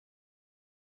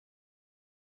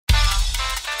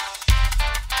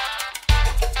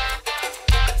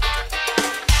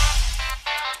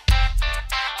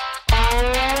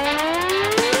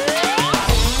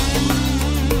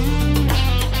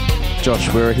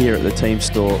Josh, we're here at the Team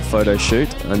Store photo shoot.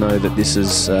 I know that this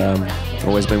has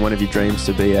always been one of your dreams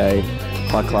to be a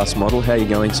high-class model. How are you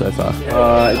going so far?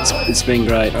 It's been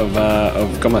great.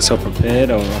 I've got myself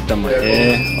prepared. I've done my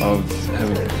hair. I've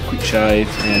had a quick shave,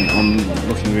 and I'm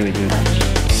looking really good.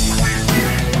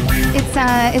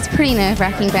 It's pretty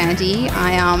nerve-wracking, Bandy.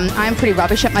 I'm pretty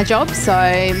rubbish at my job, so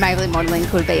maybe modelling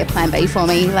could be a plan B for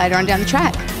me later on down the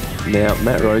track. Now,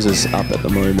 Matt Rosa's up at the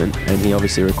moment, and he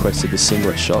obviously requested the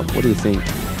singlet shot. What do you think?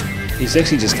 He's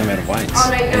actually just come out of weights,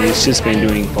 and he's just been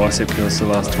doing bicep curls for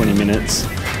the last 20 minutes.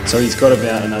 So he's got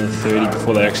about another 30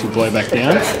 before they actually blow back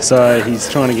down. So he's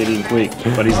trying to get in quick,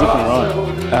 but he's looking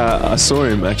right. I saw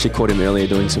him, actually caught him earlier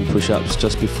doing some push-ups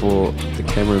just before the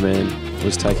cameraman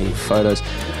was taking photos.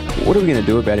 What are we going to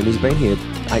do about him? He's been here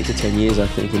 8 to 10 years, I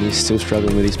think, and he's still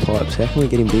struggling with his pipes. How can we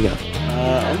get him bigger?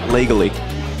 Legally.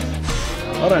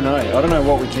 I don't know. I don't know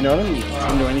what we can. I don't think we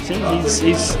can do anything.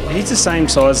 He's the same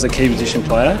size as a key position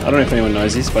player. I don't know if anyone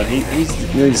knows this, but he's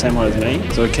nearly the same height as me.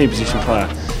 So a key position player,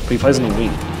 but he plays on the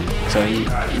wing. So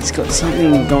he's got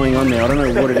something going on there. I don't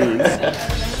know what it is.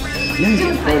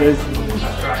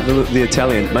 The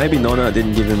Italian. Maybe Nonna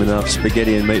didn't give him enough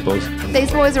spaghetti and meatballs.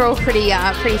 These boys are all pretty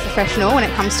professional when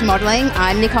it comes to modelling.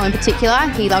 Nico in particular,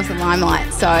 he loves the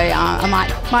limelight, so I might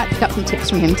pick up some tips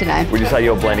from him today. Would you say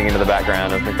you're blending into the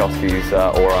background of Nicoski's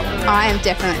aura? I am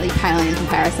definitely paling in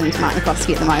comparison to Mark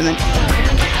Nicoski at the moment.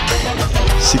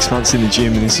 6 months in the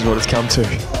gym and this is what it's come to.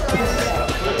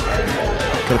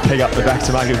 Got to peg up the back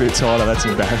to make it a bit tighter. That's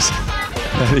embarrassing.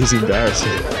 That is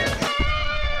embarrassing.